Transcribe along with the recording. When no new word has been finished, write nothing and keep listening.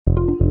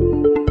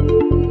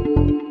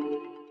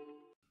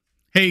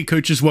Hey,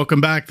 coaches, welcome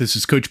back. This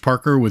is Coach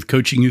Parker with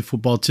Coaching Youth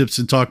Football Tips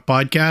and Talk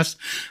podcast.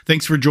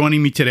 Thanks for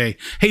joining me today.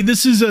 Hey,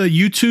 this is a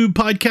YouTube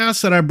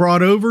podcast that I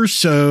brought over,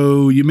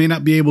 so you may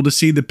not be able to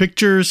see the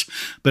pictures,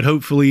 but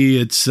hopefully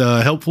it's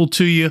helpful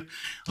to you.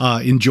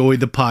 Enjoy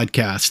the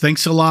podcast.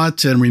 Thanks a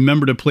lot, and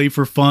remember to play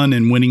for fun,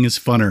 and winning is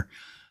funner.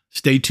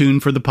 Stay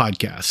tuned for the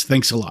podcast.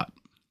 Thanks a lot.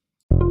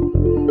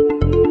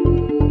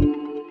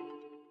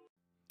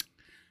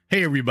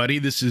 Hey everybody,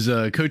 this is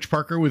Coach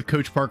Parker with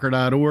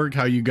CoachParker.org.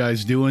 How you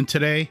guys doing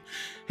today?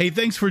 Hey,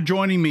 thanks for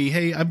joining me.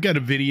 Hey, I've got a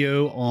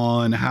video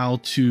on how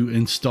to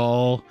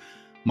install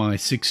my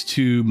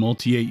 6'2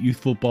 multi-8 youth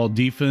football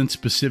defense,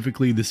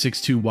 specifically the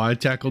 6'2 wide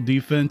tackle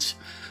defense.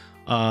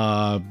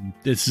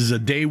 This is a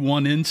day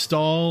one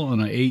install on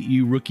an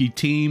 8U rookie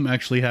team,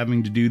 actually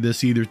having to do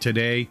this either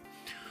today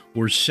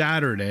or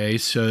Saturday.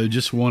 So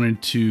just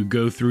wanted to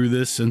go through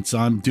this since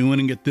I'm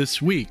doing it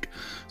this week.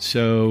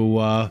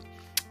 So,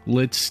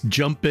 let's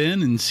jump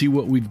in and see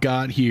what we've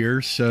got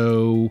here.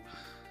 So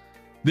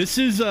this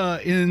is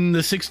in the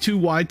 6'2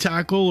 wide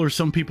tackle, or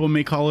some people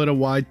may call it a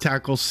wide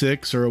tackle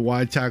 6 or a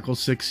wide tackle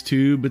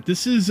 6'2, but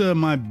this is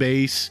my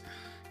base,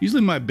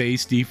 usually my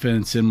base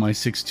defense in my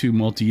 6'2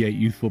 multi-8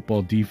 youth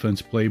football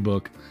defense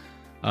playbook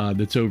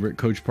that's over at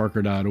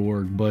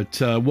CoachParker.org. But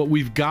what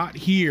we've got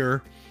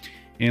here,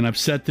 and I've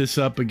set this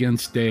up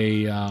against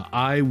a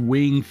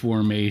I-wing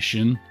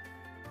formation,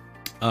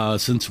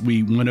 since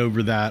we went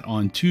over that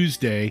on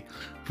Tuesday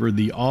for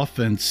the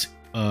offense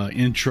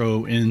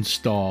intro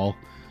install.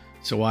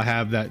 So I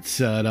have that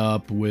set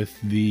up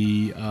with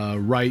the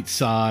right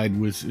side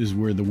is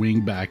where the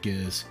wing back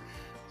is.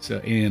 So,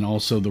 and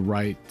also the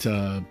right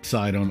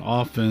side on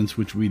offense,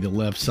 which would be the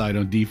left side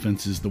on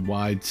defense, is the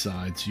wide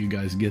side. So you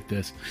guys get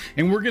this.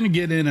 And we're going to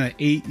get in an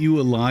 8U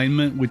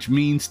alignment, which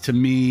means to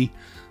me,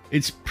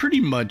 it's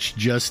pretty much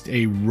just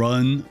a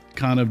run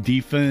kind of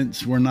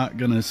defense. We're not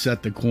going to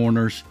set the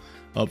corners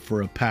up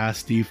for a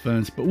pass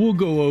defense, but we'll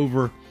go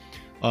over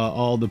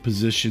all the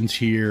positions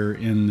here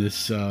in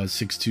this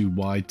 6'2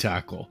 wide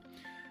tackle.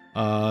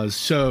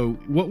 So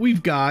what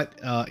we've got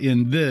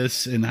in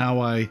this, and how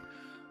I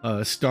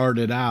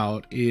started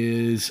out,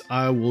 is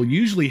I will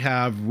usually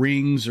have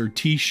rings or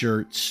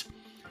t-shirts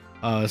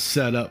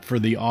set up for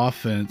the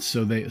offense,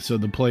 so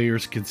the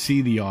players can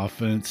see the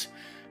offense,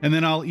 and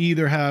then I'll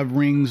either have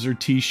rings or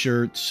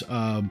t-shirts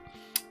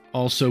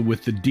also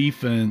with the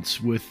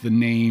defense, with the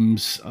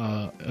names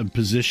and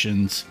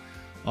positions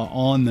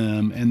on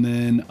them, and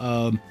then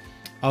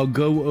I'll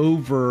go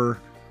over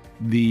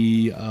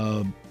the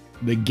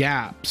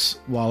gaps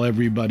while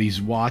everybody's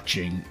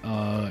watching,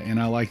 and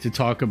I like to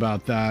talk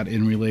about that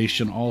in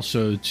relation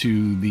also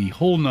to the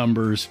whole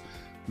numbers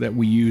that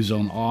we use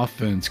on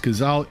offense,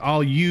 because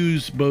I'll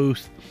use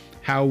both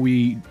how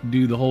we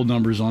do the whole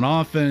numbers on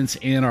offense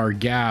and our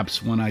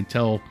gaps when I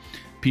tell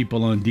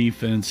people on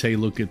defense, hey,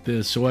 look at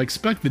this. So I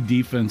expect the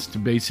defense to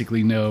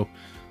basically know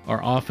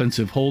our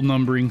offensive whole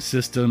numbering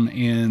system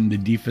and the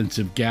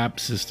defensive gap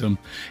system,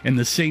 and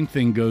the same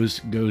thing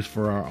goes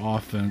for our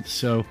offense.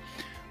 So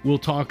we'll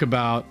talk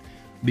about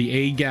the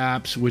A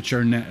gaps, which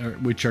are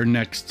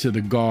next to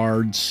the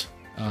guards,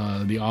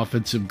 the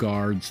offensive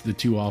guards, the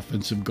two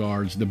offensive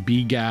guards. The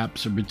B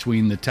gaps are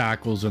between the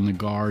tackles and the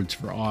guards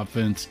for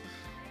offense.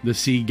 The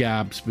C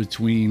gaps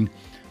between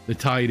the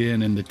tight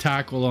end and the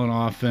tackle on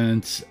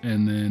offense,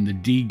 and then the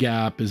D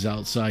gap is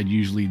outside,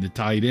 usually the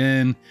tight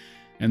end,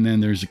 and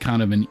then there's a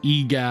kind of an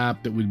E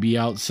gap that would be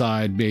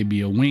outside, maybe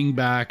a wing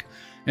back,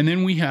 and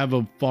then we have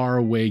a far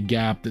away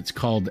gap that's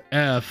called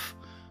F,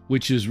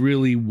 which is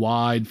really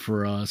wide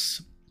for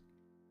us.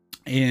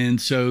 And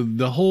so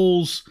the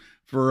holes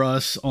for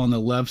us on the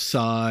left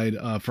side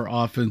for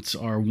offense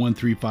are 1,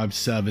 3, 5,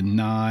 7,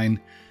 9,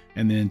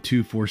 and then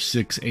 2, 4,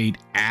 6, 8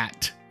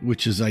 at,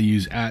 which is I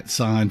use at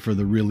sign for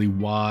the really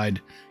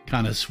wide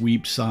kind of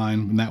sweep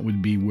sign, and that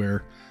would be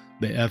where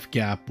the F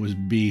gap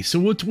would be. So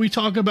we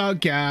talk about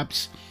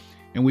gaps,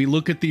 and we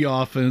look at the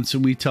offense,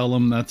 and we tell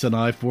them that's an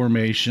I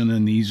formation,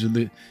 and these are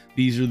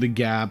the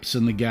gaps,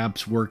 and the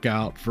gaps work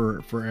out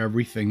for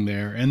everything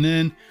there. And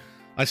then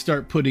I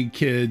start putting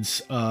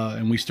kids,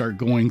 and we start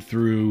going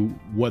through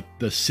what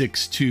the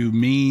 6'2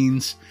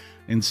 means,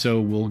 and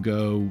so we'll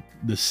go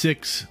the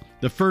 6.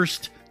 The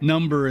first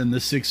number in the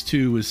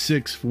 6'2 is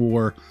 6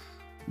 for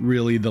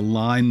really the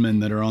linemen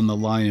that are on the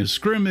line of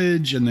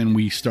scrimmage, and then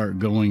we start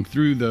going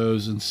through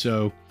those. And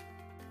so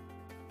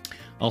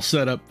I'll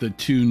set up the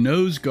two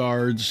nose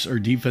guards or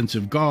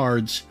defensive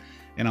guards,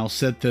 and I'll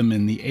set them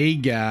in the A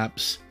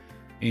gaps,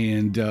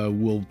 and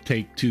we'll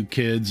take two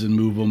kids and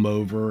move them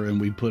over, and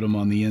we put them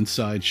on the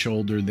inside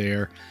shoulder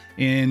there,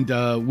 and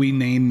we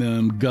name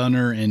them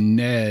Gunner and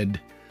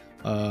Ned,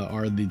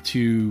 are the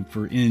two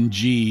for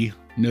NG,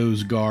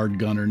 nose guard,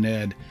 Gunner,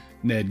 Ned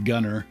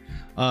Gunner.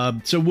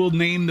 So we'll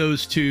name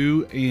those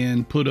two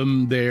and put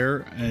them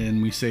there,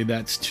 and we say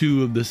that's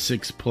 2 of the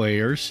 6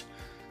 players.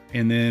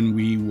 And then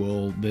we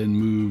will then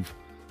move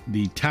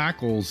the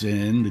tackles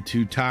in, the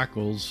 2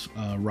 tackles,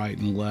 right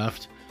and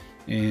left,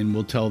 and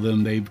we'll tell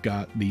them they've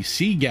got the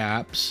C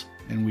gaps,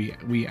 and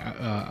we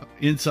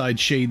inside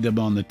shade them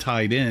on the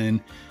tight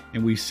end,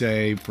 and we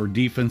say for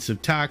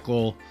defensive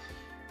tackle,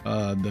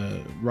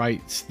 the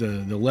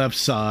left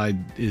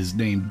side is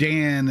named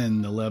Dan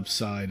and the left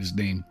side is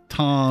named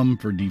Tom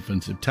for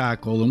defensive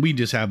tackle. And we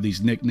just have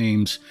these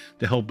nicknames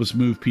to help us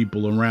move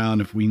people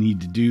around if we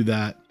need to do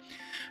that.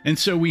 And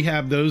so we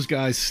have those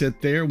guys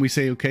sit there and we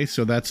say, okay,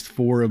 so that's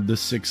 4 of the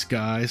 6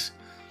 guys.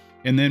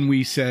 And then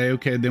we say,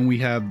 okay, then we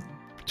have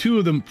 2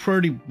 of them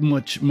pretty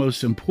much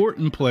most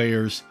important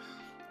players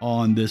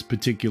on this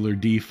particular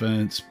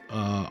defense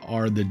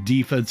are the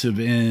defensive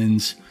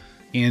ends,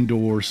 and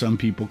or some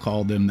people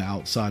call them the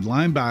outside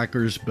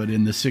linebackers, but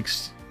in the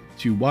 6-2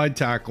 wide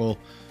tackle,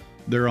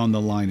 they're on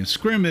the line of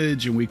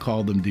scrimmage, and we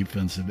call them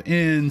defensive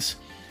ends.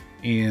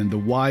 And the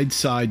wide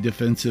side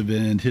defensive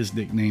end, his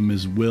nickname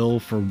is Will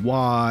for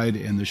wide,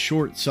 and the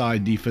short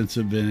side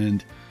defensive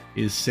end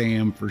is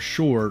Sam for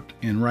short.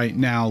 And right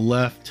now,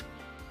 left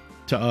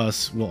to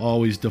us will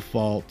always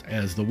default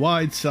as the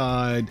wide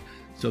side.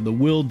 So the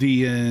Will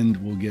D end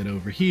will get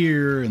over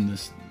here, and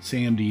this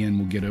Sam D end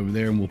will get over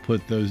there, and we'll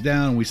put those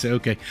down. And we say,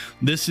 okay,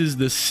 this is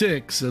the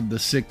 6 of the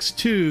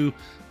 6-2.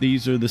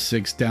 These are the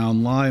 6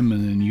 down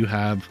linemen, and you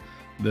have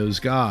those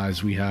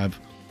guys. We have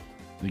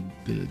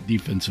the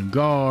defensive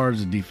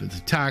guards, the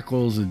defensive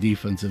tackles, the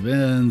defensive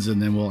ends,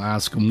 and then we'll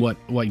ask them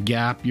what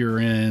gap you're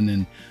in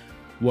and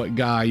what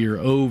guy you're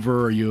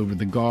over. Are you over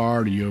the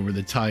guard? Are you over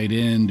the tight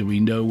end? Do we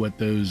know what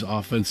those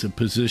offensive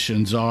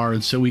positions are?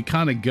 And so we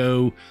kind of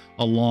go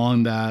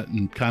along that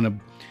and kind of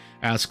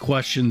ask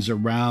questions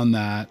around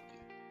that.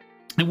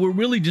 And we're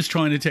really just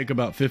trying to take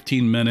about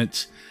 15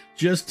 minutes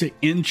just to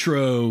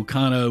intro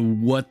kind of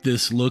what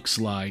this looks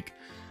like.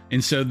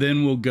 And so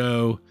then we'll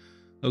go,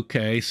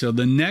 okay, so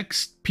the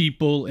next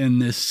people in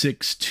this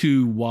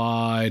 6-2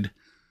 wide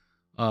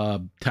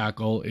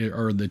tackle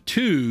are the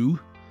 2.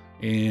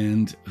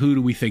 And who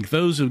do we think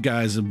those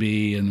guys will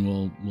be? And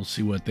we'll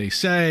see what they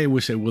say.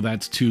 We say, well,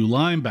 that's 2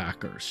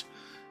 linebackers,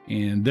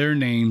 and their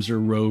names are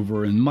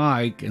Rover and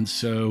Mike. And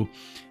so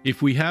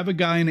if we have a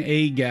guy in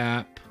A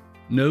gap,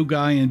 no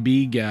guy in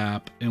B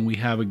gap, and we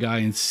have a guy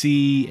in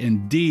C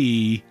and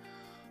D,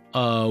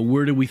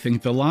 where do we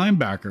think the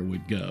linebacker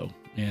would go?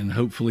 And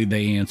hopefully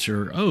they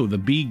answer, oh, the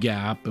B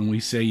gap. And we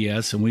say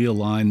yes, and we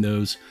align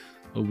those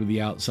over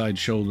the outside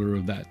shoulder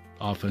of that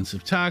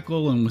offensive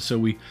tackle. And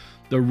so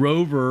the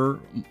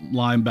Rover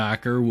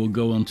linebacker will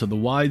go onto the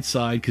wide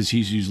side because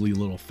he's usually a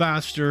little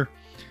faster.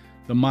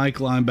 The Mike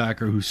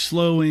linebacker, who's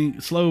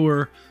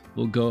slower,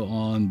 will go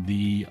on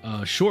the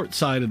short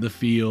side of the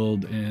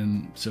field.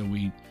 And so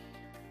we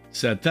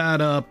set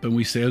that up and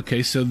we say,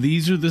 okay, so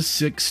these are the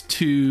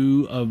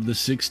 6-2 of the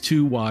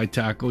 6-2 wide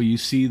tackle. You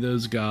see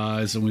those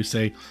guys, and we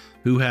say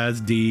who has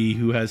D,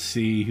 who has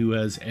C, who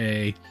has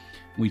A.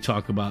 We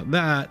talk about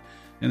that,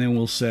 and then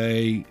we'll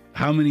say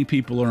how many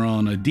people are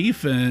on a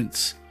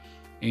defense,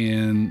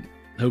 and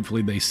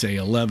hopefully they say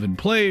 11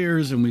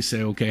 players, and we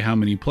say, okay, how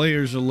many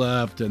players are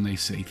left? And they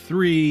say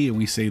 3, and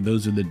we say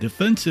those are the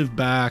defensive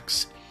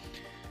backs.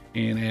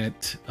 And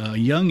at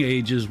young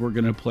ages, we're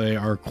going to play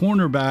our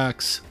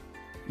cornerbacks,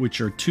 which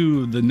are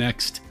 2 of the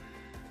next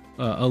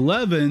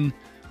 11.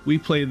 We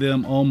play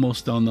them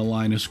almost on the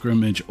line of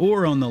scrimmage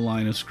or on the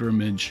line of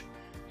scrimmage.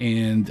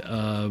 And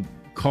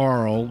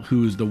Carl,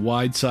 who is the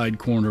wide side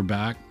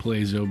cornerback,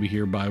 plays over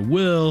here by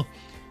Will.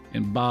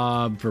 And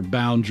Bob, for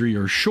boundary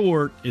or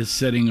short, is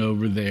sitting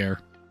over there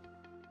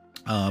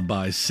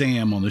by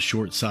Sam on the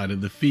short side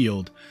of the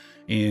field.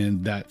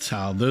 And that's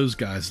how those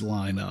guys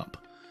line up.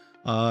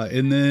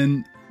 And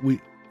then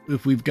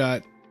if we've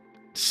got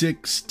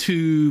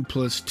 6-2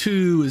 plus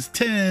 2 is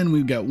 10,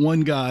 we've got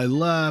 1 guy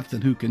left,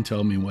 and who can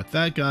tell me what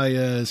that guy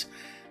is?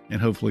 And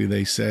hopefully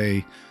they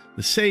say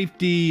the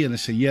safety, and I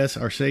say, yes,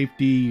 our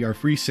safety, our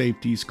free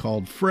safety is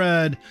called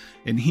Fred,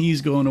 and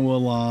he's going to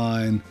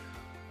align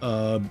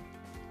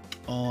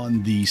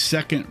on the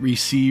second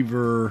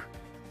receiver,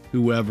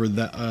 whoever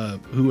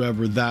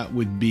that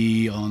would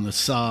be on the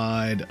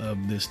side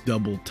of this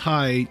double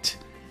tight,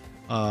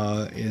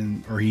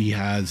 or he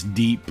has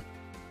deep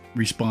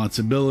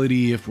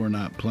responsibility if we're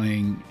not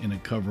playing in a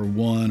cover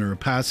 1 or a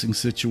passing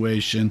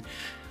situation.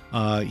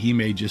 He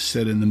may just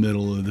sit in the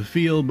middle of the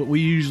field, but we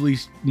usually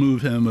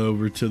move him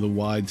over to the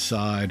wide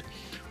side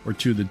or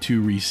to the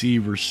 2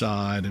 receiver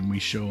side, and we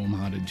show him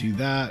how to do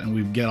that, and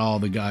we get all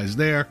the guys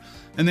there,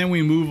 and then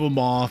we move them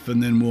off,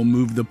 and then we'll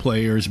move the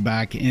players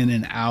back in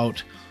and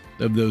out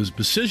of those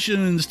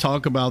positions,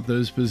 talk about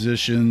those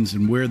positions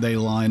and where they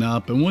line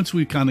up. And once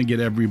we kind of get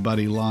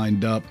everybody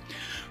lined up,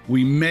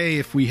 we may,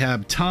 if we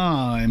have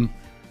time,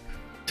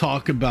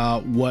 talk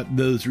about what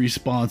those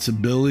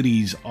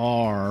responsibilities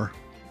are.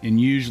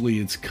 And usually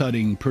it's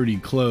cutting pretty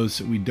close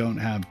that we don't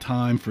have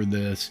time for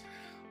this.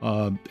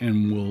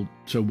 And we'll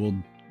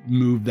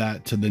move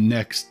that to the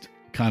next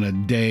kind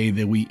of day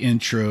that we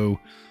intro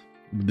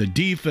the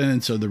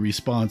defense or the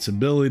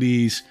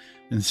responsibilities.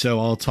 And so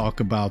I'll talk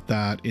about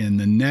that in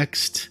the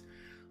next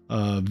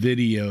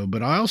video.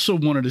 But I also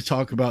wanted to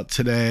talk about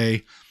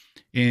today,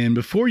 and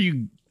before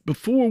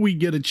we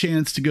get a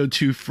chance to go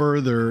too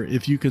further,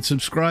 if you could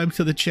subscribe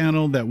to the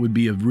channel, that would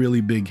be a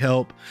really big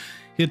help.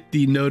 hit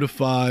the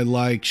notify,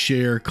 like,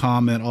 share,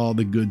 comment, all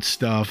the good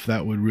stuff.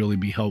 That would really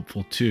be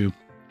helpful too.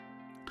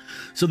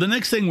 So the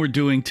next thing we're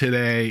doing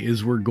today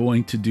is we're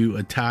going to do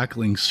a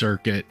tackling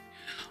circuit.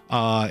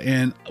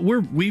 And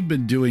we've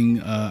been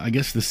doing, I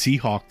guess, the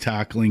Seahawk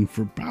tackling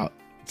for about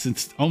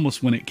since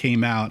almost when it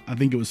came out. I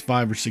think it was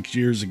 5 or 6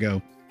 years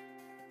ago.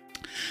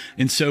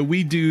 And so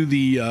we do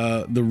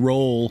the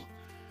roll,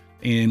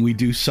 and we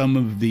do some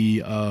of the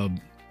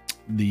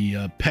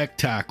pec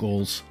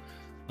tackles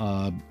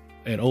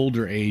at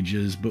older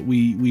ages, but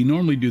we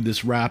normally do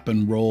this wrap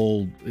and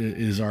roll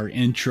is our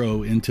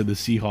intro into the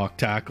Seahawk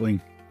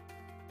tackling.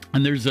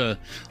 And there's a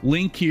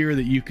link here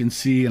that you can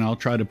see, and I'll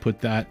try to put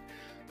that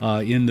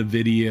in the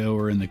video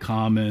or in the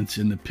comments,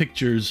 and the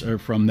pictures are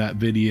from that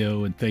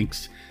video. And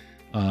thanks,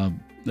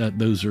 that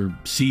those are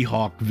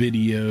Seahawk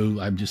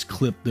video. I've just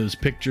clipped those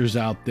pictures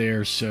out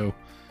there, so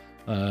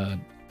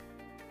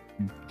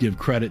give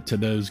credit to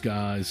those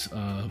guys.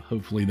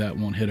 Hopefully that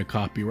won't hit a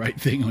copyright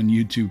thing on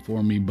YouTube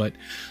for me, but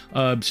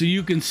so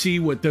you can see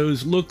what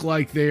those look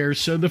like there.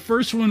 So the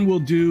first one we'll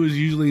do is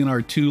usually in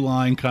our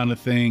 2-line kind of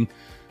thing.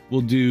 We'll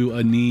do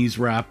a knees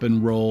wrap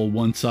and roll.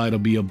 One side will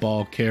be a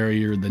ball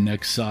carrier, the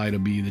next side will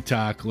be the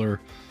tackler,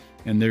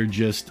 and they're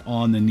just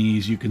on the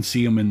knees. You can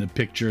see them in the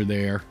picture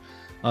there.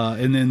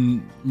 And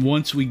then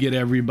once we get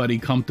everybody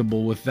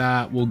comfortable with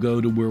that, we'll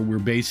go to where we're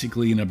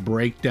basically in a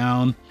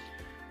breakdown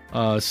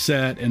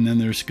set, and then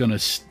there's gonna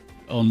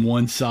on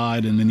one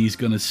side, and then he's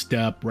gonna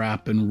step,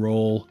 wrap, and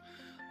roll.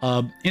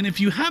 And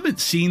if you haven't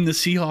seen the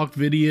Seahawk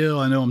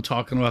video, I know I'm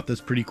talking about this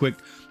pretty quick,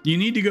 you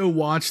need to go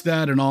watch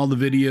that and all the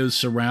videos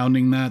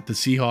surrounding that. The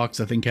Seahawks,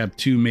 I think, have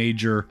 2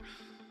 major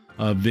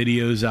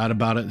videos out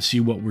about it to see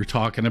what we're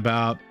talking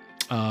about.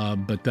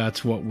 But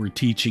that's what we're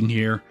teaching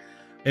here.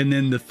 And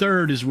then the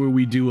third is where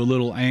we do a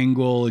little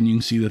angle, and you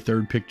can see the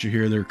third picture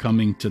here. They're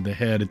coming to the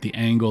head at the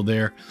angle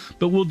there,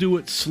 but we'll do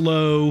it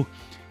slow,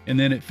 and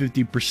then at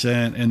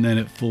 50%, and then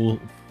at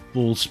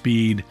full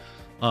speed,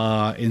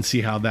 and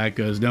see how that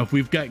goes. Now, if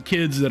we've got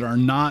kids that are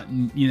not,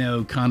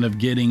 kind of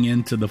getting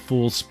into the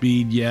full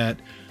speed yet,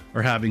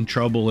 or having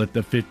trouble at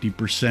the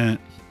 50%,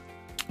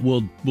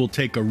 we'll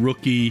take a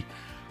rookie,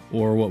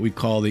 or what we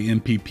call the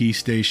MPP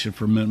station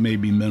for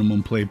maybe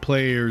minimum play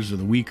players, or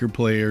the weaker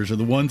players, or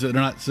the ones that are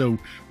not so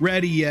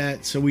ready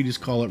yet. So we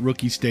just call it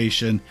rookie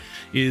station.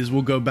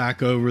 We'll go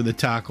back over the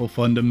tackle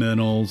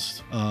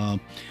fundamentals,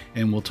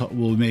 and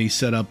we'll may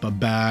set up a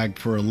bag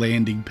for a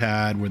landing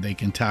pad where they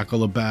can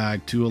tackle a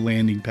bag to a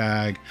landing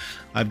pad.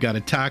 I've got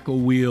a tackle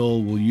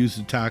wheel. We'll use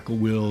the tackle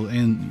wheel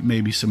and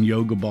maybe some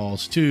yoga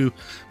balls too,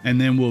 and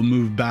then we'll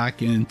move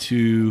back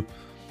into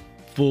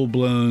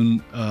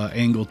full-blown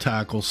angle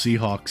tackle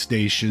Seahawk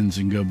stations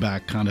and go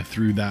back kind of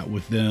through that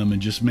with them and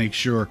just make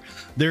sure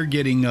they're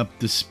getting up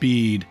to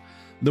speed.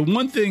 The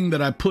one thing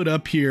that I put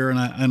up here, and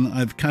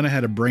I've kind of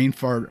had a brain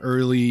fart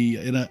early,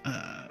 and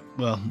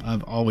well,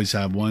 I've always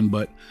had one,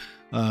 but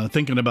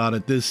thinking about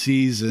it this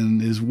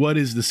season, is what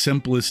is the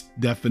simplest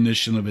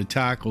definition of a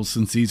tackle,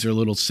 since these are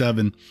little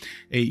 7,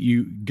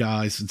 8U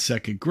guys in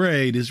 2nd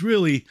grade, is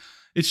really,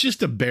 it's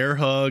just a bear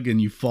hug, and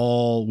you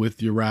fall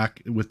with your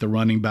rack with the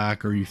running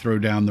back, or you throw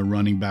down the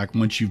running back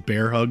once you've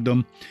bear hugged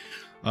them.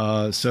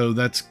 So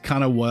that's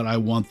kind of what I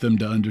want them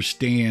to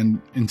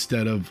understand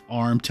instead of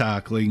arm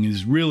tackling,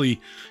 is really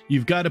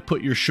you've got to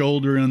put your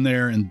shoulder in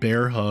there and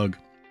bear hug,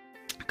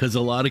 because a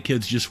lot of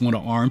kids just want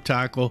to arm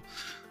tackle.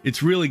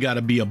 It's really got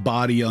to be a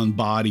body on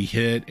body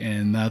hit,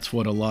 and that's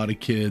what a lot of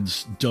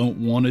kids don't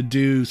want to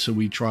do. So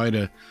we try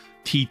to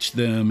teach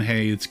them,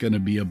 hey, it's going to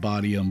be a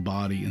body on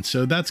body. And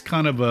so that's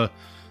kind of a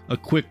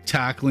quick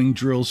tackling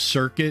drill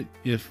circuit,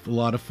 if a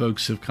lot of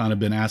folks have kind of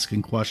been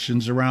asking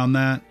questions around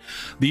that.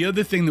 The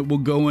other thing that we'll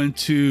go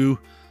into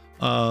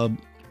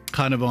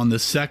kind of on the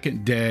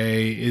second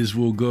day is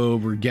we'll go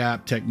over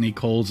gap technique,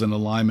 holes, and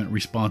alignment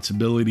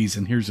responsibilities.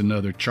 And here's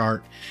another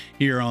chart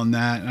here on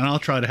that. And I'll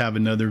try to have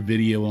another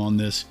video on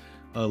this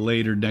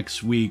later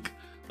next week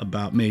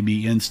about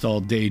maybe install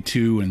day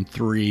 2 and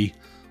 3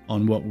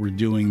 on what we're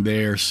doing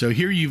there. So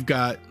here you've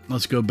got,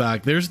 let's go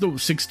back. There's the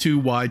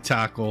 6'2" wide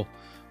tackle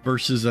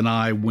versus an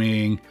I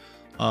wing.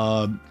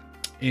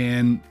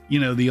 And,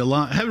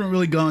 haven't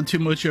really gone too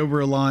much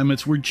over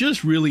alignments. We're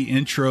just really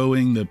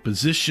introing the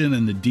position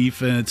and the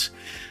defense,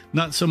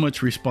 not so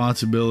much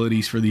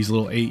responsibilities for these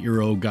little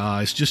 8-year-old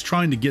guys, just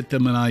trying to get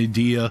them an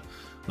idea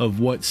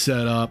of what's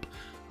set up.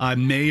 I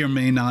may or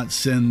may not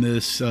send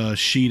this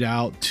sheet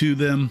out to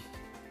them.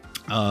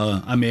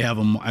 I may have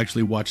them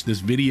actually watch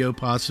this video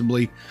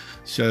possibly.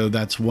 So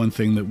that's one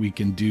thing that we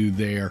can do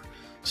there.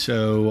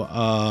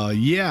 So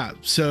yeah,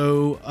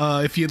 so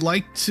if you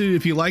like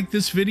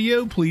this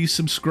video, please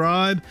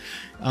subscribe.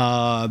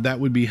 That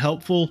would be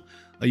helpful.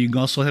 You can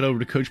also head over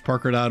to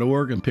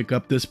coachparker.org and pick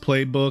up this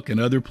playbook and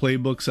other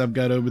playbooks I've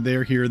got over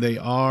there. Here they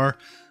are.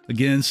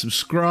 Again,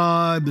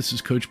 subscribe. This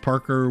is Coach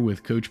Parker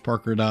with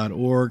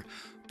coachparker.org.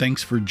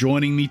 Thanks for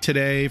joining me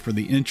today for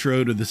the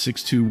intro to the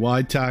 6'2"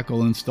 wide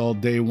tackle installed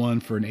day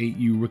 1 for an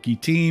 8U rookie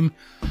team.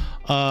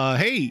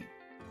 Hey,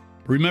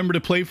 remember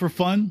to play for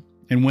fun,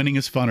 and winning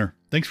is funner.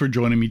 Thanks for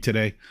joining me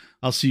today.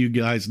 I'll see you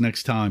guys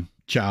next time.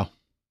 Ciao.